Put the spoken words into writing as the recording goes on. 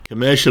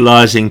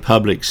Commercialising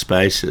public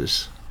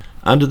spaces.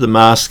 Under the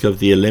mask of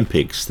the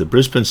Olympics, the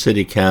Brisbane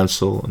City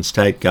Council and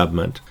State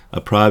Government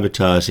are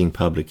privatising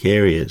public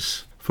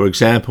areas. For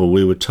example,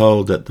 we were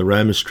told that the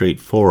Roma Street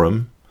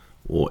Forum,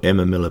 or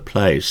Emma Miller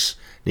Place,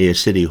 near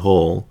City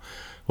Hall,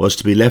 was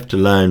to be left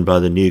alone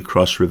by the new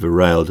Cross River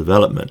Rail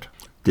development.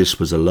 This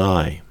was a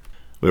lie.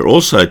 We're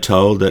also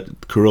told that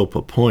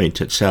Kurilpa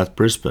Point at South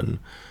Brisbane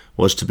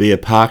was to be a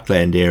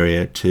parkland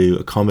area to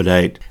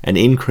accommodate an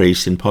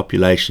increase in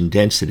population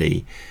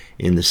density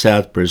in the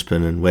South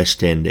Brisbane and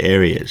West End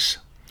areas.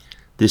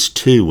 This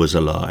too was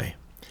a lie.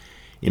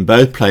 In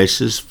both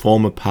places,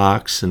 former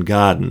parks and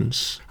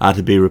gardens are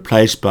to be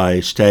replaced by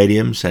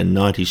stadiums and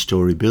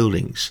 90-storey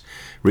buildings,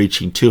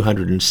 reaching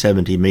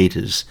 270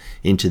 metres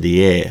into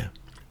the air,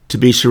 to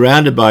be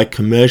surrounded by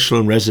commercial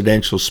and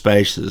residential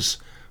spaces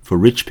for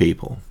rich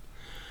people.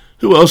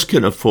 Who else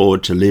can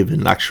afford to live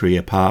in luxury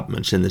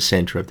apartments in the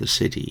centre of the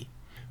city?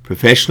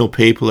 Professional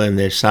people and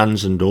their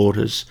sons and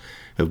daughters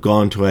have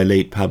gone to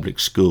elite public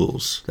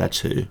schools. That's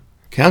who.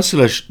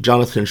 Councillor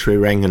Jonathan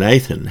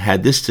Sriranganathan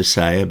had this to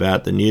say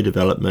about the new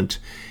development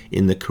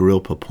in the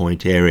Kurilpa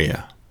Point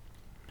area.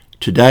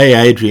 Today,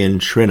 Adrian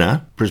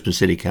Schrinner, Brisbane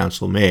City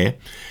Council Mayor,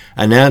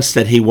 announced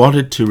that he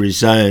wanted to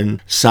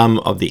rezone some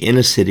of the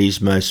inner city's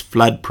most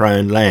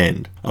flood-prone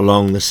land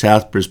along the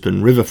South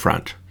Brisbane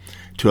riverfront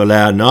to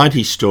allow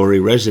 90-storey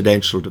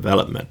residential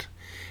development.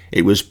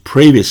 It was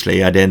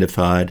previously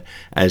identified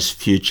as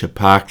future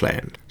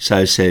parkland,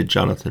 so said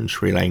Jonathan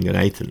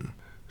Sriranganathan.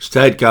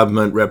 State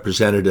Government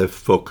representative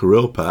for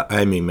Kurilpa,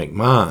 Amy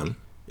McMahon,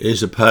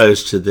 is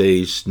opposed to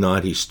these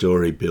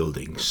 90-storey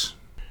buildings.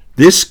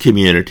 This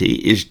community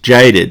is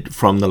jaded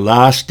from the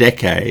last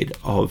decade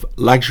of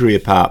luxury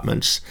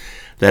apartments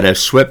that have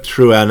swept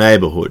through our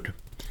neighbourhood.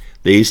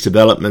 These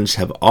developments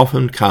have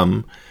often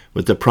come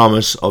with the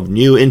promise of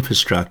new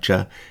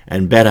infrastructure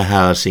and better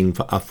housing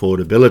for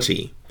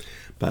affordability,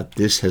 but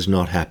this has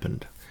not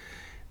happened.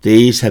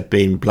 These have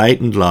been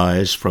blatant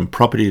lies from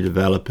property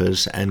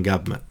developers and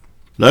government.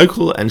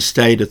 Local and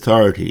state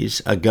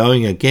authorities are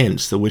going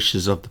against the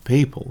wishes of the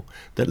people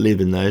that live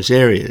in those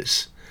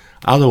areas.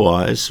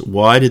 Otherwise,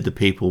 why did the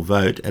people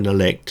vote and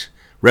elect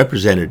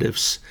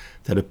representatives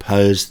that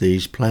oppose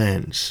these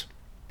plans?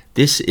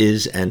 This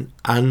is an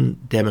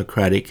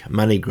undemocratic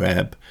money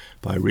grab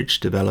by rich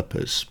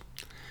developers.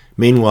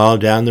 Meanwhile,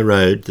 down the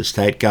road, the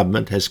state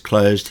government has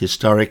closed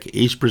historic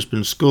East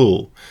Brisbane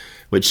School,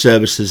 which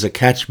services a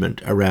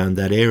catchment around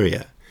that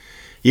area.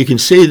 You can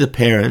see the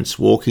parents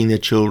walking their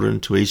children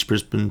to East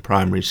Brisbane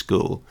Primary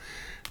School.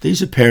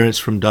 These are parents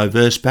from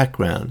diverse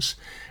backgrounds,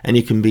 and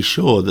you can be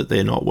sure that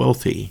they're not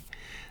wealthy.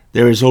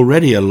 There is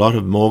already a lot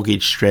of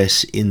mortgage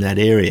stress in that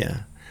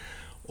area.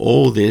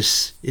 All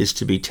this is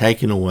to be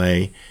taken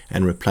away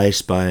and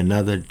replaced by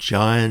another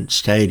giant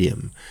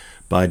stadium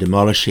by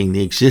demolishing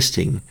the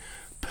existing,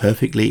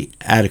 perfectly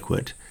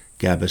adequate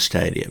Gabba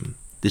Stadium.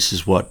 This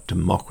is what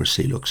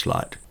democracy looks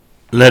like.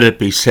 Let it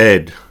be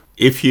said,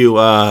 if you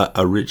are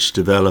a rich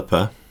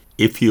developer,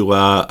 if you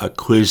are a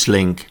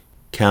Quizlink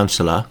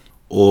councillor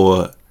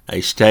or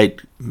a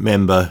state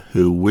member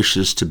who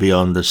wishes to be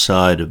on the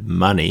side of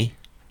money,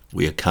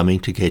 we are coming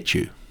to get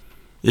you.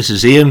 This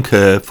is Ian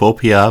Kerr,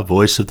 4PR,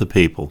 Voice of the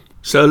People.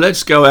 So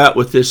let's go out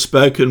with this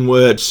spoken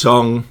word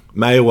song,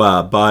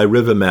 Maiwar by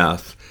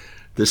Rivermouth.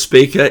 The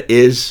speaker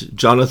is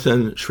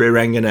Jonathan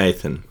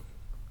Sriranganathan.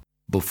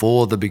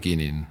 Before the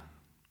beginning,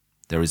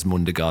 there is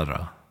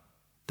Mundagara,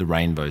 the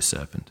rainbow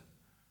serpent,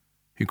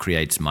 who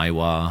creates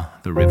Maiwar,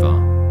 the river.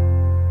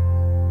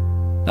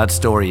 That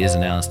story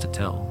isn't ours to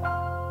tell,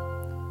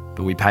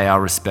 but we pay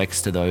our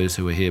respects to those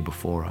who were here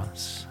before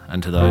us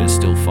and to those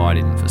still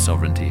fighting for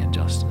sovereignty and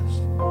justice.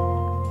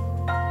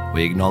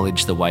 We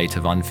acknowledge the weight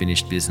of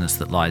unfinished business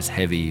that lies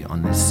heavy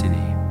on this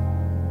city,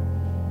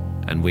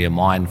 and we are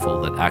mindful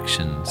that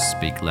actions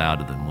speak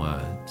louder than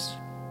words.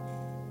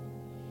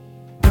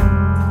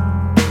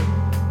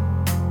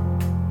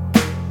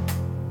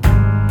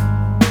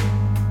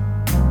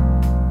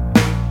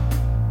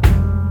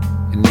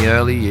 In the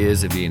early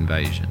years of the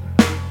invasion,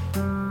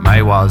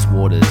 Maiwar's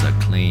waters are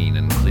clean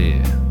and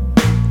clear.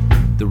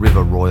 The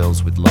river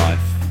roils with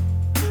life,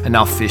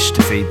 enough fish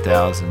to feed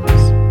thousands.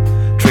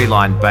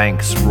 Tree-lined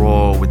banks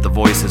roar with the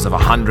voices of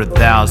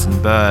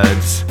 100,000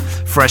 birds.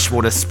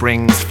 Freshwater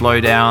springs flow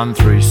down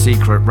through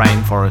secret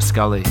rainforest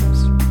gullies.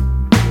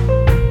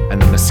 And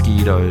the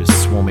mosquitoes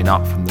swarming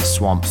up from the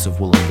swamps of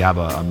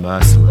Woolloongabba are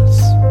merciless.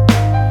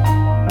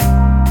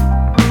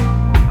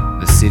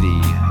 The city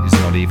is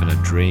not even a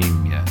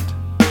dream yet.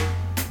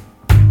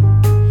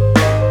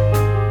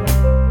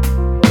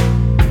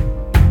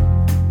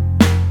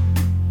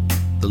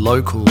 The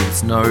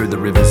locals know the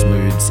river's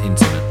moods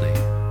intimately.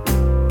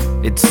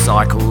 Its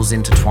cycles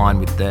intertwine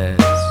with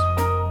theirs.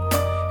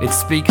 It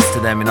speaks to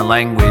them in a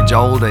language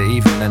older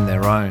even than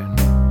their own.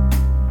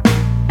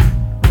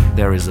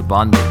 There is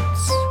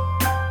abundance,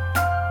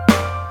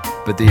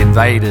 but the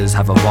invaders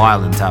have a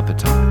violent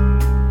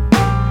appetite.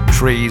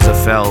 Trees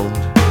are felled,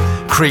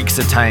 creeks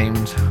are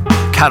tamed,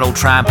 cattle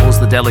tramples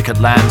the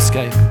delicate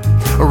landscape,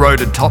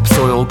 eroded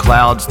topsoil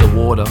clouds the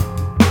water.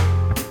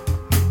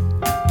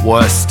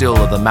 Worse still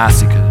are the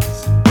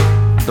massacres,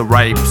 the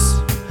rapes,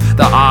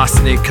 the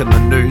arsenic and the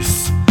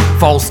noose,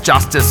 false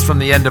justice from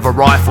the end of a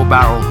rifle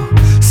barrel,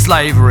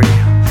 slavery,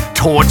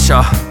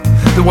 torture.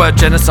 The word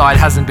genocide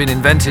hasn't been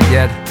invented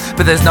yet,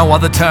 but there's no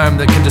other term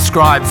that can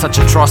describe such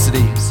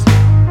atrocities.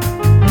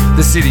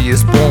 The city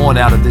is born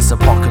out of this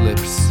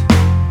apocalypse.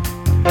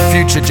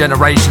 Future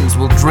generations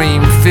will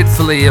dream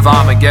fitfully of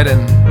Armageddon,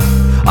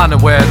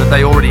 unaware that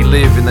they already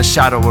live in the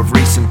shadow of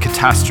recent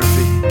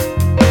catastrophe.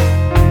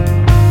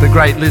 The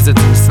great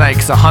lizards and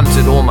snakes are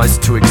hunted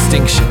almost to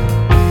extinction.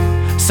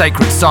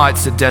 Sacred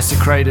sites are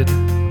desecrated.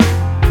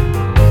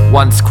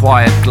 Once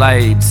quiet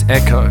glades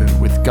echo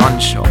with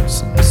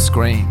gunshots and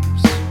screams.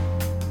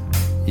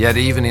 Yet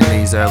even in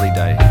these early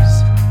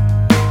days,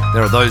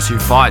 there are those who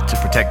fight to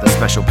protect the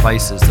special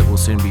places that will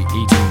soon be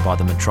eaten by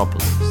the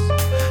metropolis.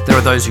 There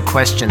are those who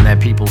question their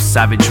people's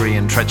savagery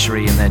and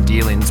treachery in their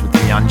dealings with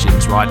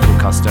Meanjin's rightful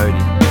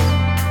custodians.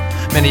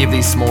 Many of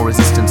these small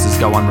resistances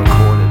go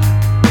unrecorded,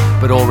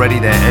 but already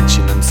they're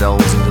etching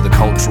themselves into the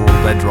cultural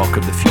bedrock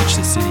of the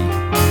future city.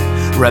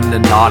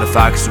 Remnant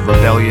artefacts of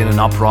rebellion and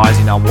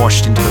uprising are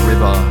washed into the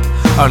river,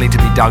 only to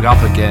be dug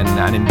up again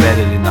and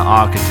embedded in the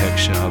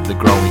architecture of the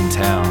growing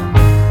town.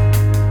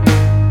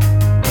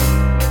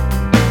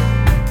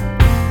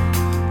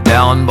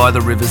 Down by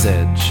the river's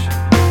edge,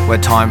 where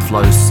time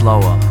flows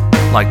slower,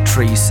 like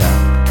tree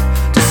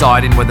sap,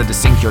 deciding whether to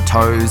sink your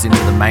toes into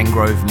the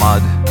mangrove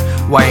mud,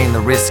 weighing the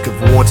risk of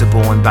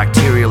waterborne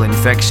bacterial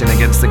infection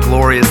against the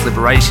glorious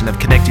liberation of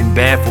connecting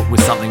barefoot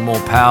with something more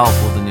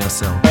powerful than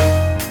yourself.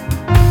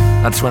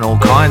 That's when all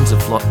kinds of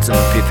plots and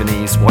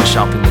epiphanies wash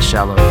up in the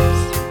shallows,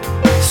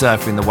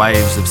 surfing the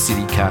waves of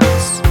city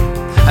cats.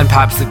 And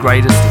perhaps the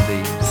greatest of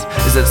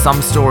these is that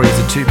some stories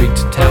are too big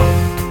to tell,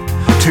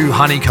 too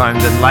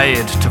honeycombed and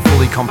layered to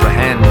fully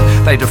comprehend.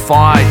 They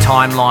defy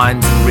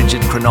timelines and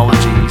rigid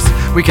chronologies.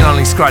 We can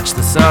only scratch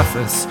the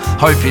surface,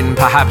 hoping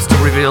perhaps to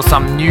reveal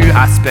some new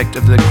aspect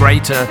of the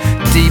greater,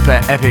 deeper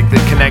epic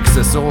that connects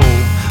us all,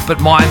 but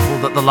mindful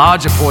that the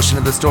larger portion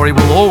of the story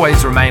will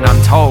always remain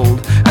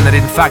untold, and that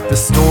in fact the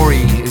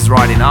story is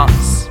right in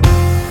us.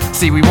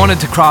 See, we wanted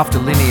to craft a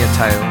linear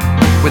tale,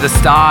 with a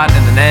start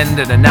and an end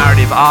and a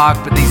narrative arc,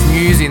 but these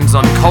musings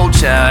on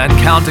culture and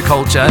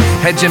counterculture,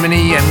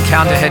 hegemony and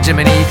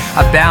counter-hegemony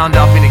are bound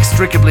up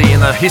inextricably in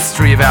the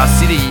history of our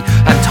city,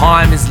 and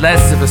time is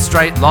less of a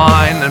straight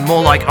line and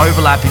more like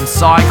overlapping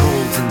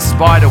cycles and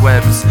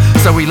spiderwebs,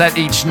 so we let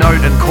each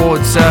note and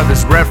chord serve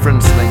as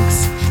reference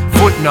links,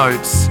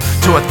 footnotes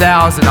to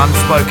 1,000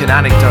 unspoken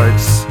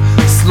anecdotes,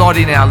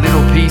 slotting our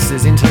little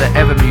pieces into the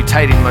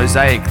ever-mutating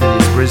mosaic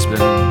that is Brisbane,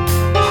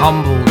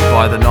 humbled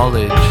by the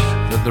knowledge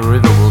that the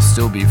river will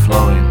still be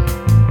flowing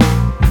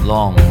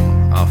long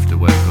after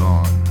we're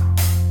gone.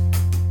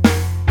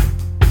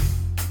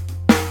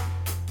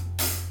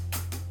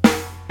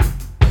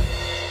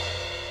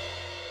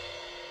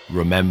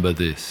 Remember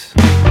this.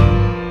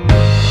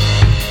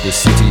 The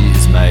city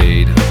is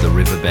made of the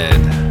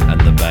riverbed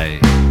and the bay.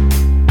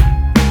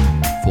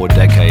 For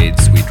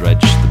decades we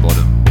dredged the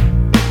bottom,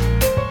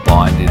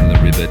 binding the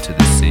river to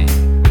the sea,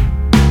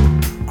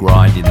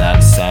 grinding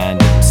that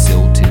sand and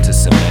silt into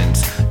cement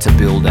to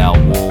build our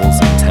walls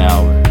and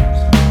towers.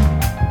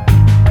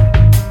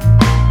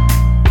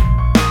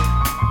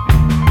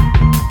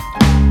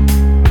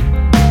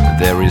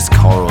 There is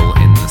coral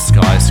in the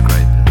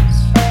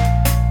skyscrapers.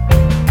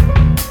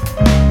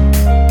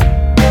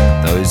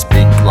 Those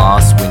big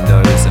glass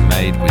windows are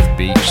made with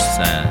beach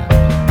sand.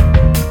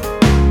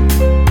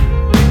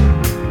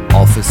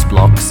 Office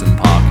blocks and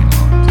parking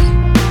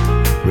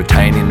lots,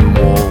 retaining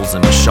walls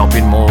and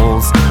shopping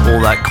malls,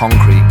 all that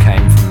concrete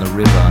came from the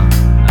river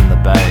and the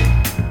bay.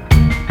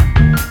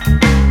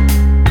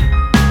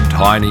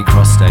 Tiny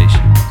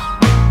crustaceans,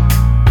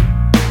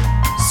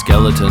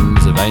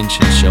 skeletons of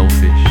ancient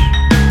shellfish,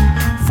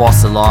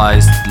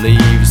 fossilized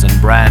leaves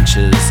and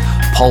branches,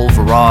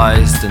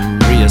 pulverized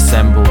and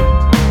reassembled.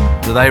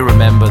 Do they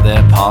remember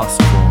their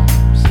past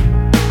forms?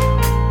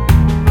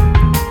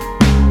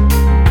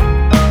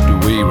 Do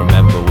we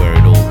remember where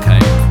it all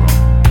came from?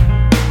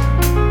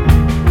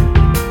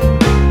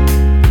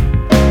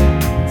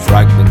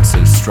 Fragments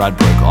of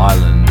Stradbroke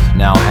Island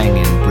now hang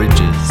in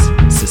bridges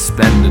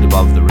suspended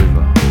above the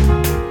river.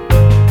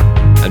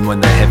 And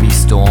when the heavy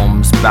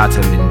storms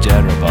batter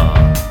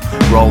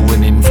Minjerribah,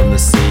 rolling in from the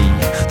sea,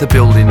 the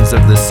buildings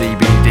of the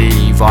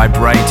CBD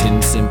vibrate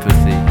in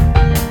sympathy.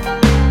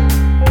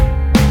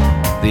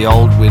 The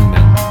old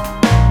windmill,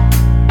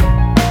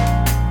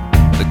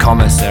 the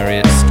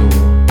commissariat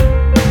store,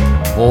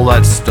 all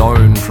that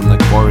stone from the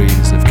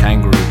quarries of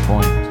Kangaroo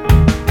Point.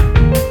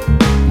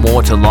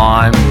 Mortar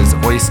lime was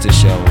oyster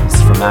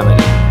shells from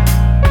Amity.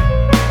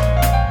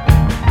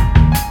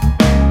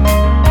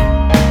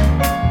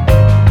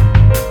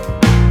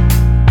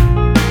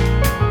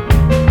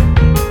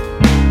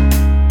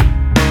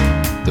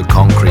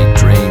 Concrete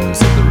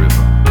dreams of the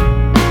river.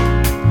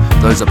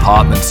 Those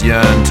apartments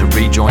yearn to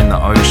rejoin the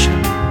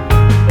ocean.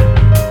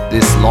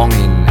 This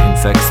longing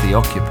infects the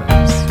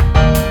occupants,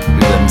 who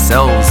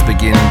themselves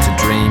begin to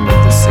dream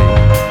of the sea.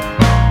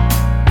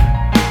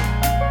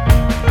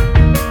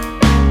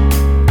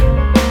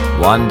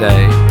 one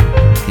day,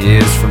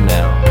 years from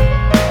now,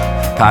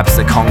 perhaps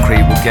the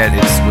concrete will get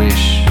its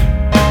wish,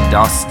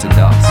 dust to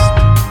dust.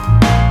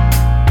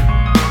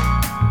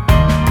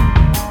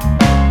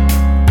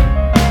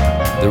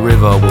 The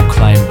river will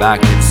claim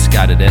back its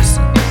scattered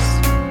essence.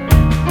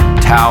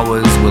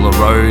 Towers will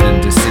erode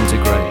and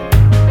disintegrate.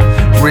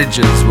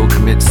 Bridges will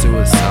commit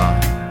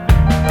suicide.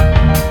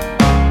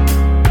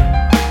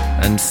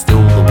 And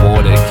still the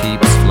water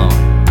keeps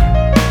flowing.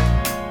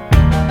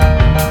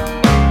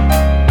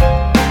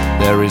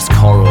 There is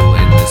coral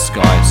in the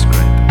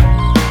skyscrapers.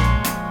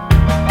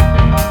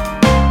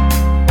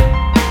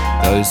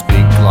 Those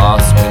big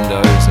glass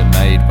windows are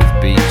made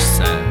with beach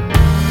sand.